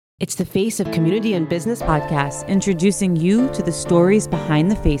It's the Face of Community and Business podcast, introducing you to the stories behind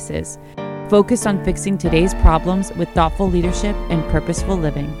the faces, focused on fixing today's problems with thoughtful leadership and purposeful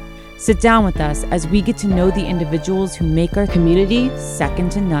living. Sit down with us as we get to know the individuals who make our community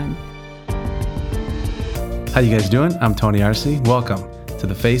second to none. How you guys doing? I'm Tony Arce. Welcome to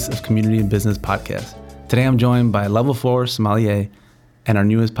the Face of Community and Business podcast. Today I'm joined by Level 4 Sommelier and our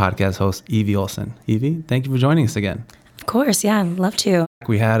newest podcast host, Evie Olson. Evie, thank you for joining us again. Of course, yeah, I'd love to.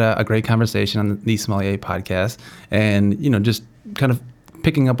 We had a great conversation on the Sommelier podcast, and just kind of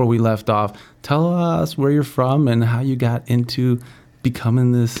picking up where we left off. Tell us where you're from and how you got into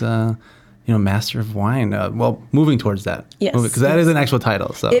becoming this, master of wine. Moving towards that. Yes, because that is an actual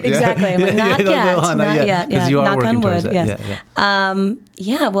title. So exactly. Yeah. Not yet. Because you are knock working on towards wood. that.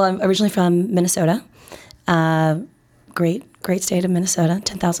 Yes. Well, I'm originally from Minnesota. Great state of Minnesota,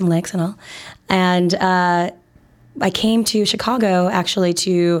 10,000 lakes and all, and. I came to Chicago actually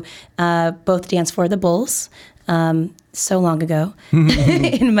to both dance for the Bulls so long ago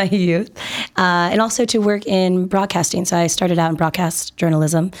in my youth, and also to work in broadcasting. So I started out in broadcast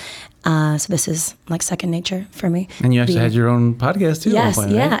journalism. So this is like second nature for me. And you actually had your own podcast too. Yes, at one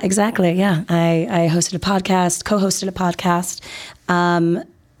point, yeah, right? exactly. Yeah, I hosted a podcast, co-hosted a podcast.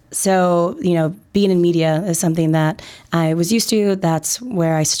 So, being in media is something that I was used to. That's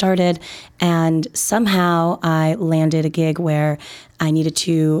where I started. And somehow I landed a gig where I needed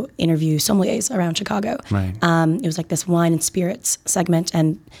to interview sommeliers around Chicago. Right. It was like this wine and spirits segment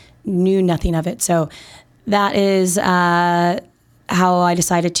and knew nothing of it. So that is how I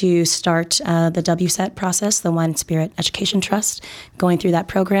decided to start the WSET process, the Wine and Spirit Education Trust, going through that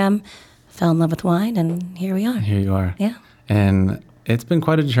program, fell in love with wine, and here we are. Here you are. Yeah. And it's been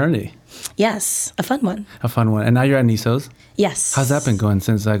quite a journey. Yes, a fun one. And now you're at Niso's? Yes. How's that been going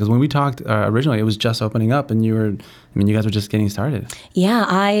since, because when we talked originally, it was just opening up and you guys were just getting started. Yeah,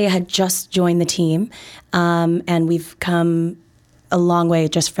 I had just joined the team, and we've come a long way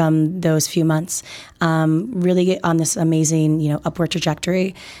just from those few months, really on this amazing, upward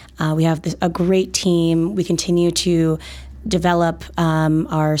trajectory. We have a great team. We continue to develop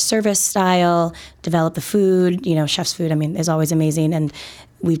our service style, develop the food, chef's food, is always amazing. And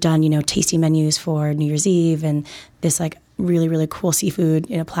we've done, tasty menus for New Year's Eve and this really, really cool seafood,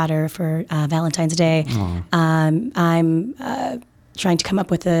 platter for Valentine's Day. I'm trying to come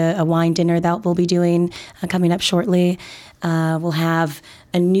up with a wine dinner that we'll be doing coming up shortly. We'll have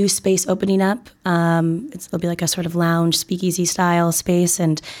a new space opening up. It'll be like a sort of lounge, speakeasy style space,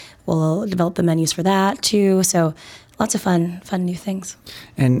 and we'll develop the menus for that too. So lots of fun new things.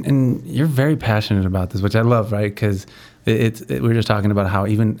 And you're very passionate about this, which I love, right? Because we were just talking about how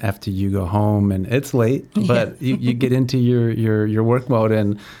even after you go home and it's late, but you get into your work mode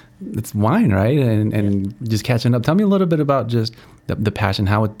and it's wine, right? And just catching up. Tell me a little bit about just the passion,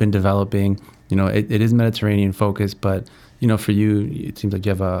 how it's been developing. It is Mediterranean focused, but for you, it seems like you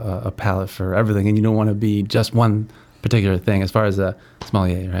have a palate for everything, and you don't want to be just one particular thing as far as a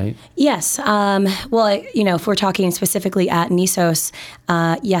sommelier, right? Yes. Well, if we're talking specifically at Nisos,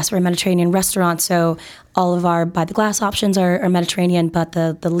 yes, we're a Mediterranean restaurant, so all of our by the glass options are Mediterranean, but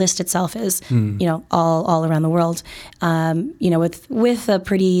the list itself is, all around the world. With a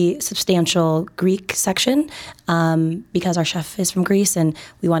pretty substantial Greek section, because our chef is from Greece and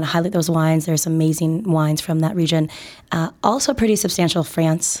we want to highlight those wines. There's amazing wines from that region. Also pretty substantial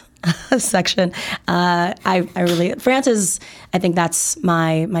France section. France is, I think that's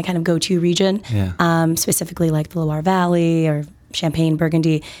my kind of go-to region. Yeah. Specifically like the Loire Valley or Champagne,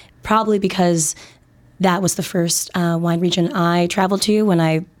 Burgundy, probably because that was the first wine region I traveled to when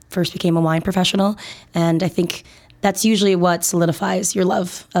I first became a wine professional. And I think that's usually what solidifies your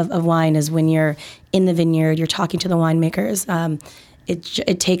love of wine, is when you're in the vineyard, you're talking to the winemakers.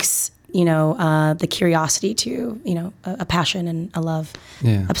 It takes the curiosity to, a passion and a love,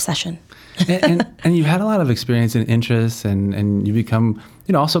 obsession. and you've had a lot of experience and interests, and you become,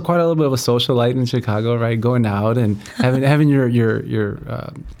 also quite a little bit of a socialite in Chicago, right? Going out and having your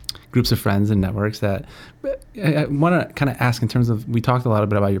groups of friends and networks. That I want to kind of ask in terms of, we talked a lot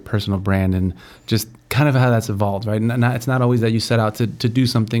about your personal brand and just kind of how that's evolved, right? It's not always that you set out to do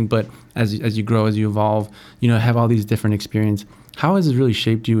something, but as you grow, as you evolve, have all these different experiences. How has it really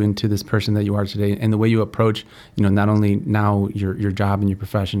shaped you into this person that you are today, and the way you approach, not only now your job and your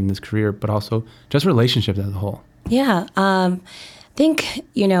profession and this career, but also just relationships as a whole? Yeah. I think,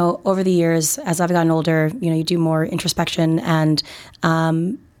 over the years, as I've gotten older, you do more introspection and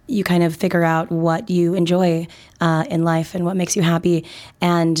you kind of figure out what you enjoy in life and what makes you happy.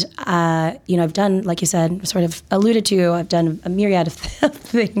 And, I've done, like you said, sort of alluded to, I've done a myriad of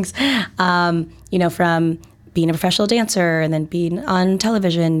things, from being a professional dancer and then being on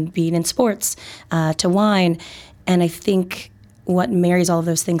television, being in sports, to wine. And I think what marries all of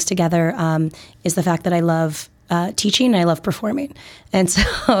those things together is the fact that I love teaching and I love performing. And so...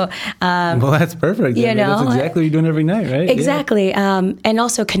 well, that's perfect. That's exactly what you're doing every night, right? Exactly. Yeah. And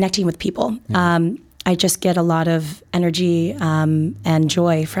also connecting with people. Yeah. I just get a lot of energy and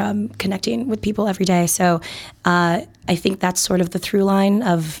joy from connecting with people every day. So I think that's sort of the through line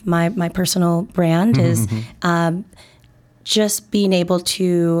of my personal brand is just being able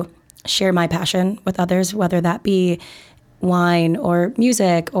to share my passion with others, whether that be wine or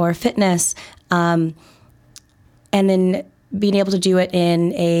music or fitness, and then being able to do it in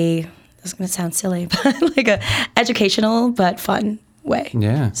this is going to sound silly, but like a educational but fun way.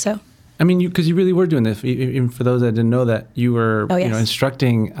 Yeah. So... I mean, because you really were doing this. Even for those that didn't know that, you were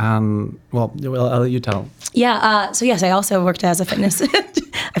instructing on, well, I'll let you tell. Yeah. So, yes, I also worked as a fitness,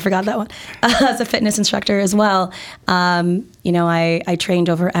 I forgot that one, as a fitness instructor as well. I trained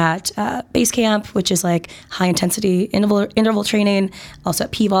over at Base Camp, which is like high intensity interval training, also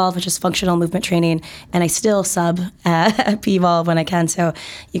at PVOLV, which is functional movement training. And I still sub at PVOLV when I can. So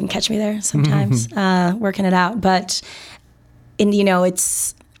you can catch me there sometimes working it out. But,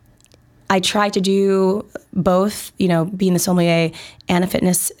 I try to do both, being the sommelier and a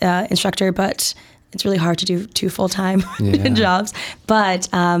fitness instructor, but it's really hard to do two full-time jobs. But,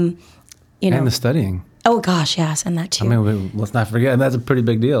 And the studying. Oh, gosh, yes, and that too. I mean, let's not forget, and that's a pretty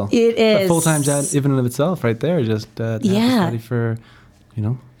big deal. It is. A full-time job, even in of itself, right there, just to study for,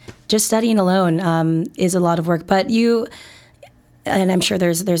 Just studying alone is a lot of work. But and I'm sure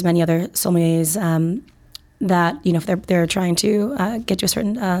there's many other sommeliers that, if they're trying to get to a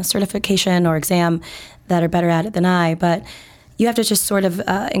certain certification or exam that are better at it than I. But you have to just sort of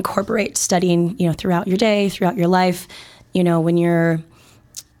incorporate studying, throughout your day, throughout your life. When you're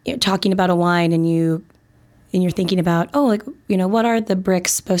talking about a wine and you're thinking about, what are the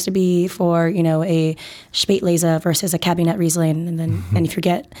bricks supposed to be for, a Spätlese versus a Cabernet Riesling? And then and you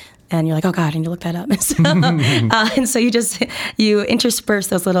forget, and you're like, oh God, and you look that up. And so you intersperse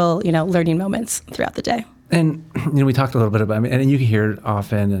those little, learning moments throughout the day. And, we talked a little bit about, and you can hear it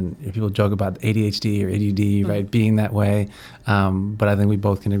often, and people joke about ADHD or ADD, right, being that way. But I think we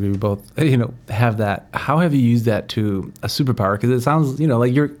both can agree, we both, have that. How have you used that to a superpower? Because it sounds,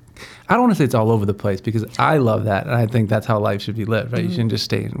 like I don't want to say it's all over the place, because I love that. And I think that's how life should be lived, right? You shouldn't just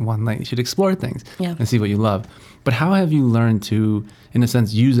stay in one lane. You should explore things and see what you love. But how have you learned to, in a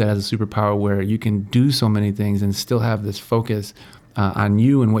sense, use that as a superpower where you can do so many things and still have this focus on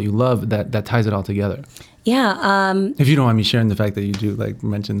you and what you love that ties it all together? Yeah. If you don't mind me sharing the fact that you do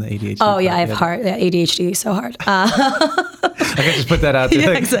mention the ADHD. Oh yeah, I have ADHD so hard. I can just put that out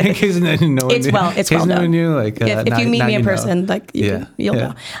there, exactly. In case no one it's well known. Knew, if you meet me in person, you'll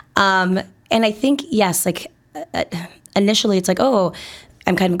know. And I think initially it's like, oh,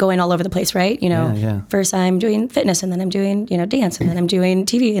 I'm kind of going all over the place, right? First I'm doing fitness, and then I'm doing dance, and then I'm doing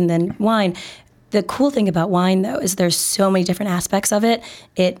TV, and then wine. The cool thing about wine, though, is there's so many different aspects of it.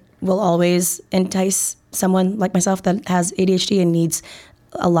 It will always entice someone like myself that has ADHD and needs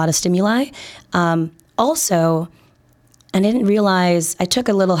a lot of stimuli. Also, I didn't realize, I took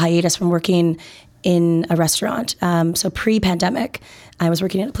a little hiatus from working in a restaurant. So pre-pandemic, I was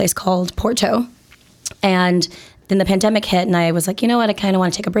working at a place called Porto. And then the pandemic hit, and I was like, you know what, I kind of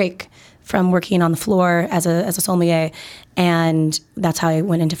want to take a break from working on the floor as a sommelier. And that's how I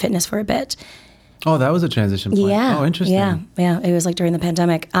went into fitness for a bit. Oh, that was a transition point. Yeah. Oh, interesting. Yeah. It was during the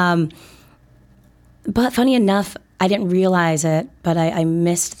pandemic. But funny enough, I didn't realize it, but I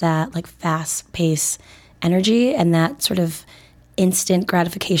missed that fast-paced energy and that sort of instant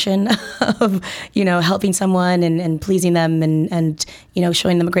gratification of, helping someone and pleasing them and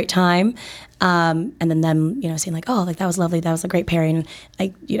showing them a great time. And then them, saying that was lovely. That was a great pairing.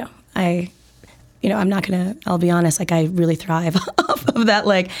 I'm not I'll be honest, I really thrive off of that,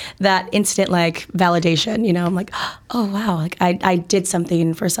 that instant, validation, I'm like, oh, wow, I did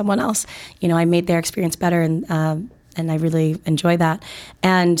something for someone else. I made their experience better, and I really enjoy that.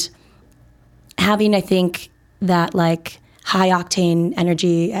 And having, I think, that, high octane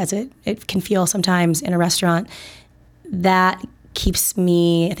energy as it can feel sometimes in a restaurant, that keeps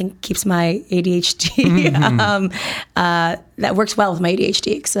my ADHD, that works well with my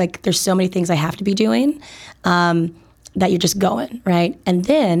ADHD. Because there's so many things I have to be doing that you're just going, right? And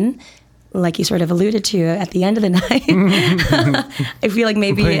then, like you sort of alluded to, at the end of the night, I feel like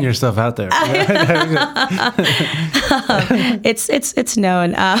maybe... Putting yourself out there. It's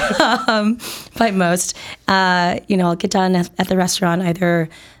known by most. I'll get done at the restaurant either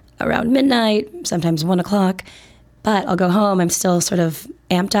around midnight, sometimes 1 o'clock, but I'll go home, I'm still sort of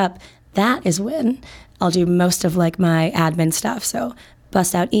amped up. That is when I'll do most of like my admin stuff. So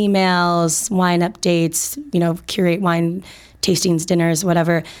bust out emails, wine updates, curate wine tastings, dinners,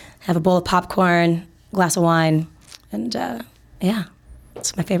 whatever. Have a bowl of popcorn, glass of wine, and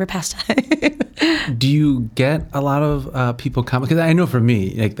it's my favorite pastime. Do you get a lot of people come? Because I know for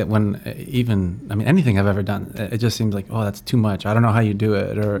me, like that when anything I've ever done, it just seems like, oh, that's too much. I don't know how you do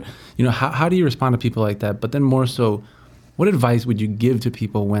it. Or, how do you respond to people like that? But then more so, what advice would you give to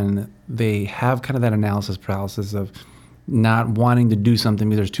people when they have kind of that analysis paralysis of not wanting to do something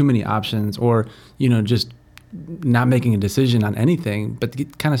because there's too many options, or, just not making a decision on anything, but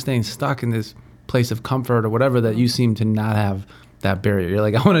kind of staying stuck in this place of comfort or whatever, that you seem to not have that barrier? You're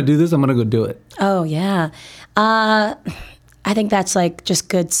like, I want to do this, I'm going to go do it. Oh, yeah. I think that's like just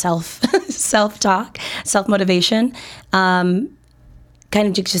good self-talk, self-motivation, kind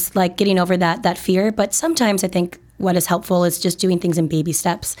of just like getting over that fear. But sometimes I think what is helpful is just doing things in baby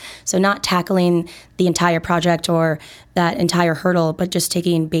steps. So not tackling the entire project or that entire hurdle, but just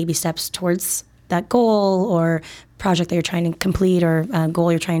taking baby steps towards that goal or project that you're trying to complete or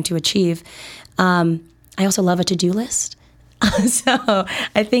goal you're trying to achieve. I also love a to-do list. So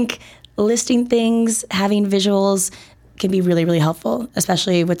I think listing things, having visuals can be really, really helpful,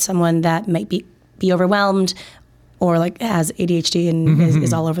 especially with someone that might be overwhelmed or like has ADHD and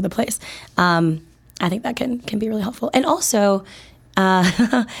is all over the place. I think that can be really helpful. And also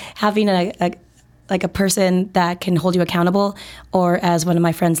having a person that can hold you accountable, or as one of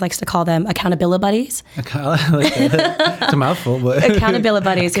my friends likes to call them, accountability buddies. It's a mouthful, but accountability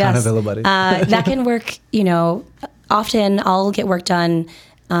buddies, yes. Accountability buddies. That can work, often I'll get work done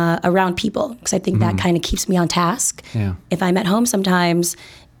around people, because I think that kind of keeps me on task. Yeah. If I'm at home sometimes,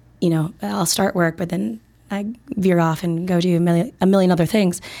 I'll start work, but then I veer off and go do a million other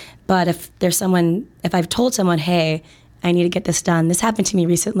things. But if I've told someone, hey, I need to get this done. This happened to me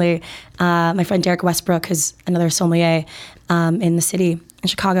recently. My friend Derek Westbrook, who's another sommelier in the city in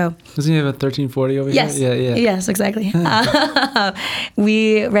Chicago. Doesn't he have a 1340 over here? Yeah. Yes, exactly.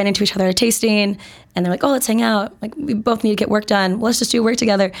 We ran into each other at a tasting, and they're like, oh, let's hang out. Like, we both need to get work done. Well, let's just do work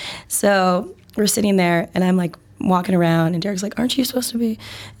together. So we're sitting there, and I'm like walking around, and Derek's like, aren't you supposed to be?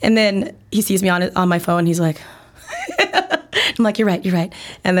 And then he sees me on my phone. He's like, I'm like, you're right.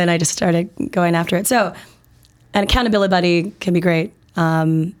 And then I just started going after it. So an accountability buddy can be great.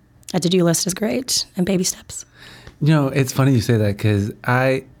 A to-do list is great, and baby steps. It's funny you say that, because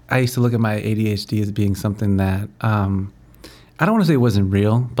I used to look at my ADHD as being something that I don't want to say it wasn't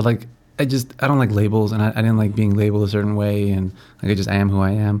real, but like I don't like labels, and I didn't like being labeled a certain way, and like I just am who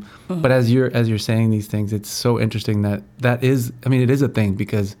I am. Mm-hmm. But as you're saying these things, it's so interesting that is, it is a thing,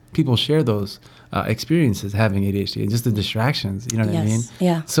 because people share those experiences having ADHD and just the distractions, you know what I mean?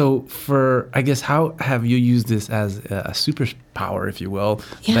 Yeah. So I guess, how have you used this as a superpower, if you will,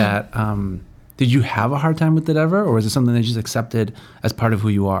 that did you have a hard time with it ever, or is it something that you just accepted as part of who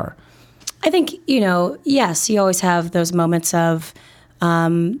you are? I think, yes, you always have those moments of,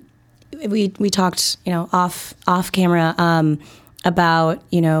 we talked, off camera about,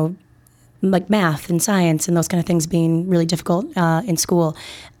 like math and science and those kind of things being really difficult in school.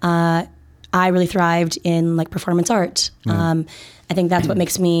 I really thrived in like performance art. I think that's what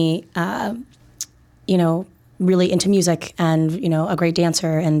makes me, really into music and, a great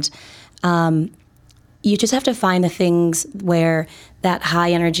dancer. And you just have to find the things where that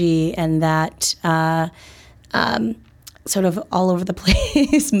high energy and that sort of all over the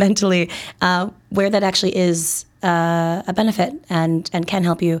place mentally, where that actually is a benefit and can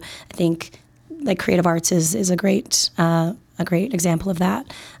help you. I think like creative arts is a great example of that.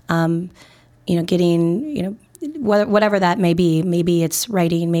 Getting, whatever that may be. Maybe it's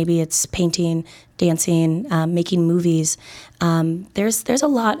writing, maybe it's painting, dancing, making movies. There's a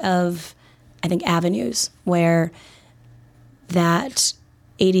lot of, I think, avenues where that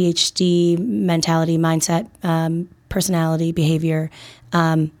ADHD mentality, mindset, personality, behavior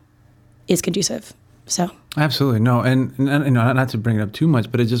is conducive. So absolutely. No, and not to bring it up too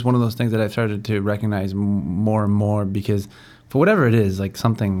much, but it's just one of those things that I've started to recognize more and more, because for whatever it is, like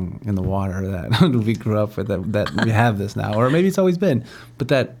something in the water that we grew up with, that we have this now, or maybe it's always been, but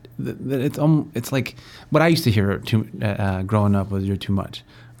that it's like what I used to hear growing up was, you're too much.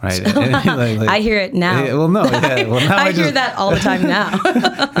 Right. I hear it now. Well, no, yeah. Well, now I hear that all the time now.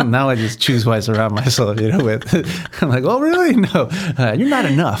 Now I just choose who I surround myself, with. I'm like, oh, really? No, you're not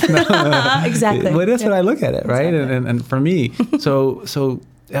enough. No. Exactly. Well, that's what I look at it, right? Exactly. And for me, so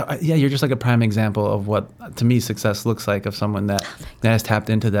you're just like a prime example of what, to me, success looks like, of someone that has tapped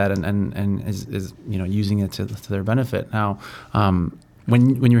into that and is using it to their benefit. Now,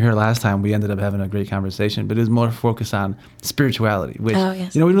 when you were here last time, we ended up having a great conversation, but it was more focused on spirituality, which,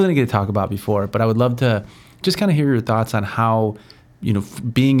 we really didn't get to talk about before, but I would love to just kind of hear your thoughts on how,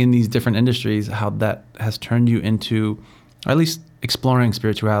 being in these different industries, how that has turned you into, or at least exploring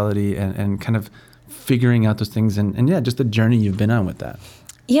spirituality and kind of figuring out those things and just the journey you've been on with that.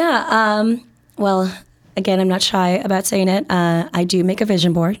 Yeah. Well, again, I'm not shy about saying it. I do make a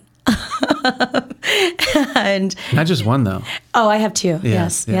vision board. And not just one, though. Oh, I have two.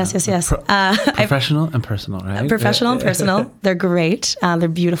 Yes. Professional and personal, right? Professional and personal. They're great. They're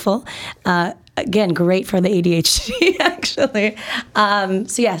beautiful. Again, great for the ADHD, actually.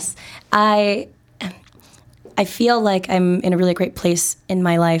 So yes, I feel like I'm in a really great place in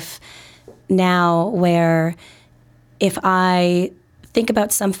my life now where if I think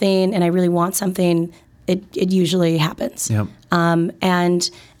about something and I really want something, it usually happens. Yep. And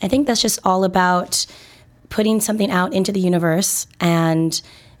I think that's just all about putting something out into the universe. And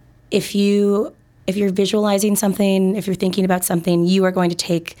if you're visualizing something, if you're thinking about something, you are going to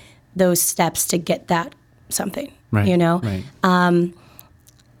take those steps to get that something, right, Right.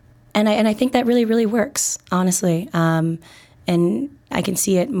 And I think that really, really works, honestly. And I can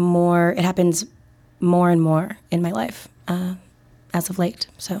see it happens more and more in my life as of late.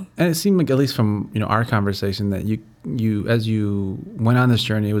 So. And it seemed like, at least from our conversation, that you as you went on this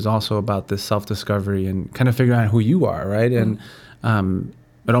journey, it was also about this self-discovery and kind of figuring out who you are, right? Mm-hmm. And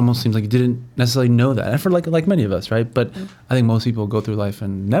it almost seems like you didn't necessarily know that, and for like many of us, right? But I think most people go through life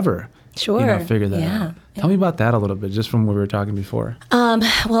and never figure that out. Tell me about that a little bit, just from what we were talking before.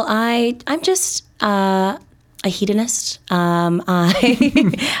 Well, I'm just a hedonist.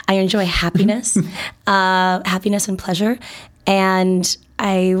 I enjoy happiness, happiness and pleasure, and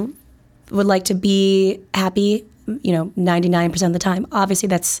I would like to be happy 99% of the time. Obviously,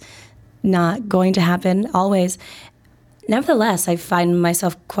 that's not going to happen always. Nevertheless, I find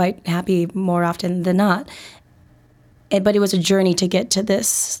myself quite happy more often than not. But it was a journey to get to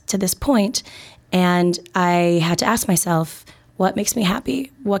this point, and I had to ask myself, what makes me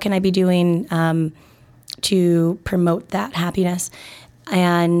happy? What can I be doing to promote that happiness?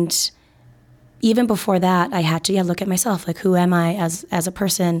 And even before that, I had to look at myself, like, who am I as a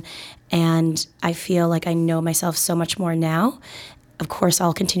person? And I feel like I know myself so much more now. Of course,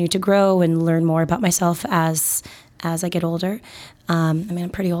 I'll continue to grow and learn more about myself as I get older. I'm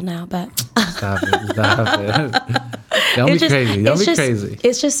pretty old now, but... Stop it. Don't be crazy.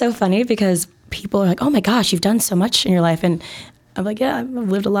 It's just so funny because people are like, oh my gosh, you've done so much in your life. And I'm like, yeah, I've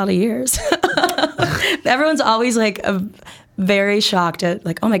lived a lot of years. Everyone's always like very shocked at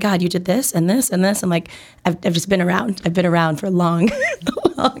like, oh my God, you did this and this and this. I'm like, I've just been around. I've been around for a long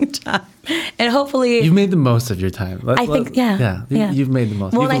time. And hopefully... You've made the most of your time. You've made the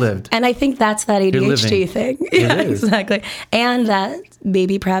most. You've lived. And I think that's that ADHD thing. It is. Exactly. And that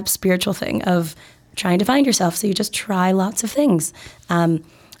maybe perhaps spiritual thing of trying to find yourself. So you just try lots of things.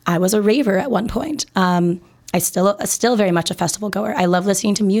 I was a raver at one point. I still very much a festival goer. I love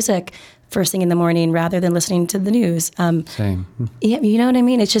listening to music first thing in the morning rather than listening to the news. Same. Yeah, you know what I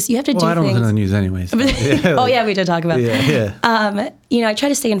mean? It's just, you have to do things. I don't listen to the news anyways. So. We did talk about it. Yeah. I try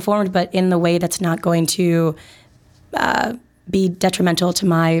to stay informed, but in the way that's not going to be detrimental to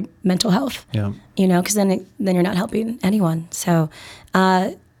my mental health. Yeah. Because then you're not helping anyone. So,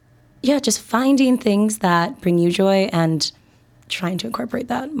 just finding things that bring you joy and trying to incorporate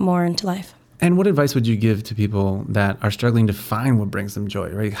that more into life. And what advice would you give to people that are struggling to find what brings them joy,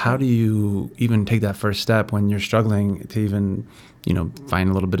 right? How do you even take that first step when you're struggling to even,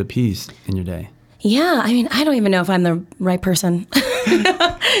 find a little bit of peace in your day? Yeah, I don't even know if I'm the right person. I'm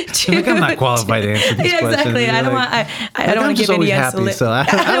not qualified to answer these questions. Exactly. I don't want to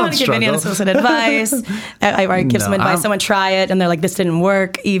give any unsolicited advice. I give some advice. Someone try it, and they're like, "This didn't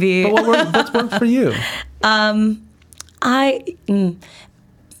work, Evie." But what's worked for you? I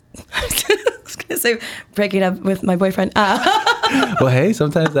was going to say breaking up with my boyfriend. Well, hey,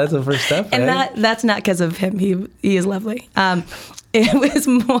 sometimes that's the first step. And that's not because of him. He is lovely. It was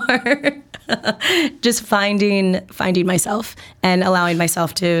more just finding myself and allowing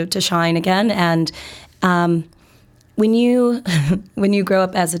myself to shine again. And when you grow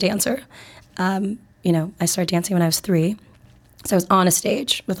up as a dancer, I started dancing when I was 3. So I was on a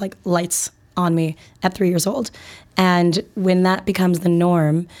stage with like lights on me at 3 years old. And when that becomes the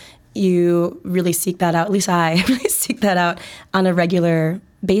norm, you really seek that out. At least I really seek that out on a regular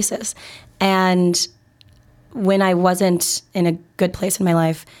basis. And when I wasn't in a good place in my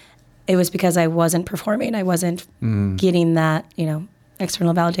life, it was because I wasn't performing. I wasn't getting that,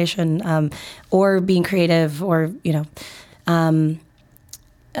 external validation, or being creative, or, the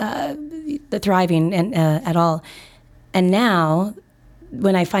thriving and at all. And now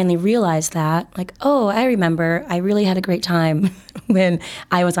when I finally realized that, like, oh, I remember I really had a great time when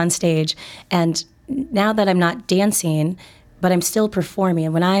I was on stage. And now that I'm not dancing, but I'm still performing,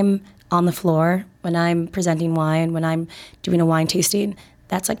 and when I'm on the floor, when I'm presenting wine, when I'm doing a wine tasting,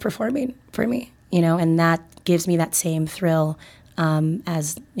 that's like performing for me, and that gives me that same thrill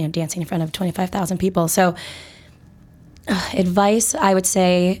as dancing in front of 25,000 people. So advice, I would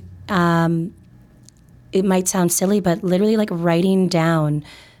say, it might sound silly, but literally like writing down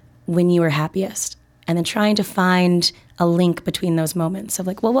when you were happiest and then trying to find a link between those moments of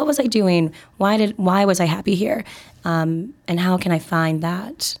like, well, what was I doing? Why was I happy here? And how can I find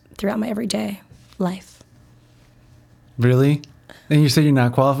that throughout my everyday life? Really? And you say you're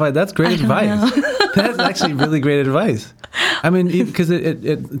not qualified? That's great advice. That's actually really great advice. I mean, because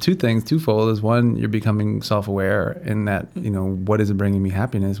it twofold is one, you're becoming self-aware in that, what is bringing me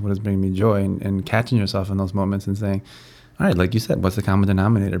happiness? What is bringing me joy? And catching yourself in those moments and saying, all right, like you said, what's the common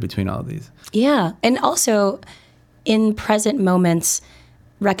denominator between all of these? Yeah. And also in present moments,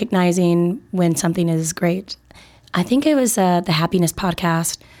 recognizing when something is great. I think it was the Happiness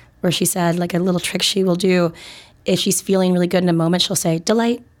podcast where she said like a little trick she will do. If she's feeling really good in a moment, she'll say,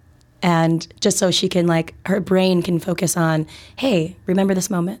 delight. And just so she can her brain can focus on, hey, remember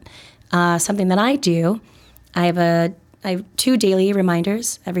this moment. Something that I do, I have 2 daily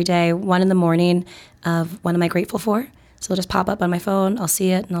reminders every day, one in the morning of what am I grateful for. So it'll just pop up on my phone, I'll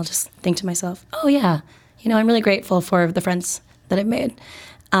see it, and I'll just think to myself, oh yeah, I'm really grateful for the friends that I've made.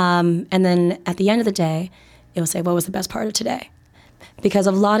 And then at the end of the day, it will say, what was the best part of today? Because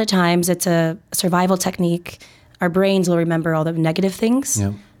a lot of times it's a survival technique. Our brains will remember all the negative things.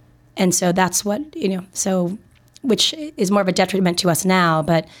 Yeah. And so that's what, which is more of a detriment to us now,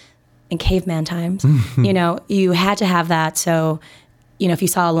 but in caveman times, you had to have that. So, if you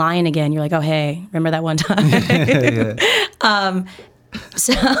saw a lion again, you're like, oh, hey, remember that one time? Yeah.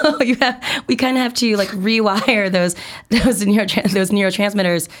 So we kind of have to rewire those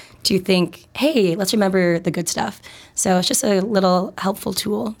neurotransmitters to think, hey, let's remember the good stuff. So it's just a little helpful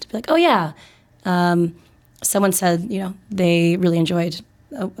tool to be like, oh yeah, someone said, they really enjoyed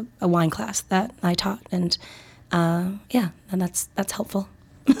a wine class that I taught, and and that's helpful.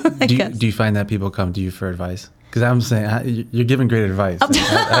 Do you find that people come to you for advice? Because I'm saying you're giving great advice.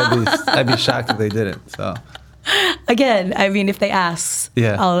 I'd be shocked if they didn't. So again, I mean, if they ask,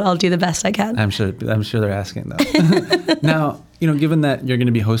 I'll do the best I can. I'm sure they're asking though. Now, given that you're going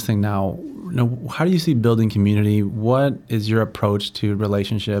to be hosting now, how do you see building community? What is your approach to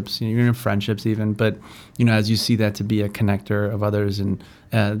relationships, you're in friendships even, but, as you see that to be a connector of others and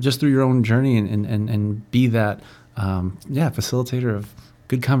just through your own journey and be that, facilitator of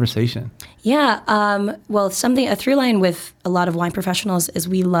good conversation? Yeah. Well, a through line with a lot of wine professionals is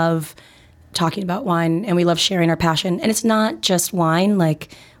we love talking about wine and we love sharing our passion. And it's not just wine,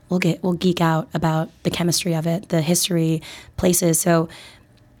 we'll geek out about the chemistry of it, the history, places. So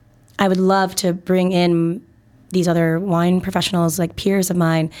I would love to bring in these other wine professionals, like peers of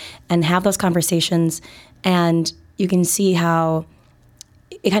mine, and have those conversations. And you can see how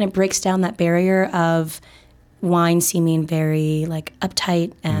it kind of breaks down that barrier of wine seeming very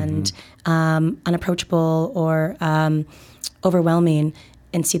uptight and unapproachable or overwhelming,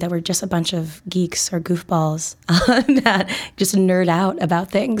 and see that we're just a bunch of geeks or goofballs that just nerd out about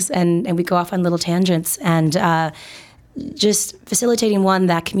things. And we go off on little tangents and just facilitating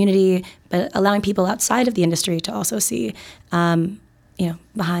that community, but allowing people outside of the industry to also see, behind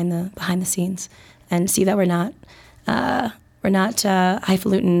the scenes, and see that we're not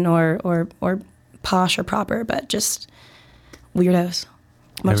highfalutin or posh or proper, but just weirdos.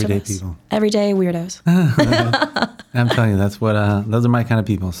 Everyday people. Everyday weirdos. I'm telling you, that's what those are my kind of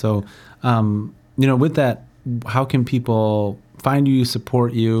people. So, with that, how can people find you,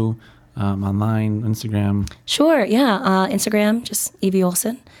 support you? Online, Instagram? Sure, yeah. Instagram, just Evie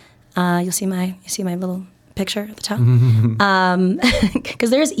Olson. You'll see my little picture at the top.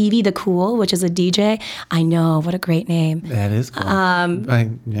 Because there's Evie the Cool, which is a DJ. I know, what a great name. That is cool. right?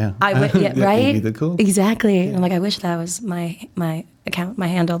 Evie the Cool. Exactly. Yeah. I'm like, I wish that was my account, my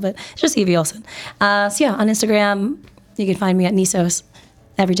handle, but it's just Evie Olson. On Instagram, you can find me at Nisos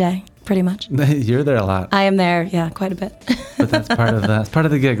every day, pretty much. You're there a lot. I am there, quite a bit. But that's part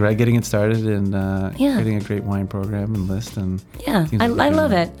of the gig, right? Getting it started and getting a great wine program and list, and I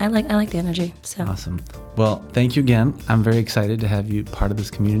love it. I like the energy. So awesome. Well, thank you again. I'm very excited to have you part of this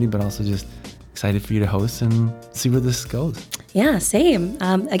community, but also just excited for you to host and see where this goes. Yeah, same.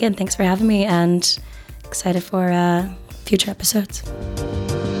 Again, thanks for having me, and excited for future episodes.